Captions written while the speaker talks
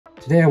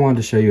Today I wanted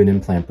to show you an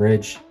implant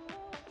bridge.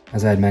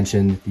 As I had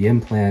mentioned, the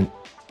implant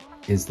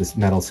is this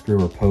metal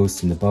screw or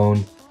post in the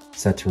bone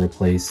set to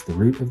replace the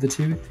root of the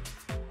tooth.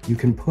 You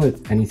can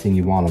put anything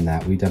you want on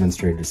that. We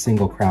demonstrated a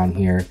single crown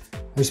here. I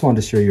just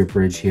wanted to show you a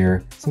bridge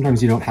here.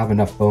 Sometimes you don't have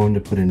enough bone to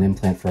put an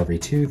implant for every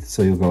tooth,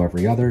 so you'll go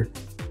every other.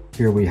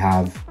 Here we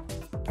have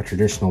a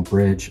traditional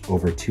bridge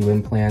over 2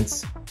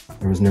 implants.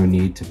 There was no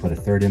need to put a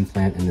 3rd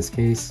implant in this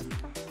case.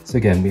 So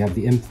again, we have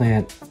the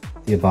implant,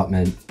 the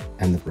abutment,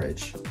 and the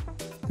bridge.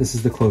 This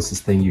is the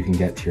closest thing you can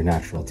get to your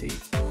natural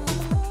teeth.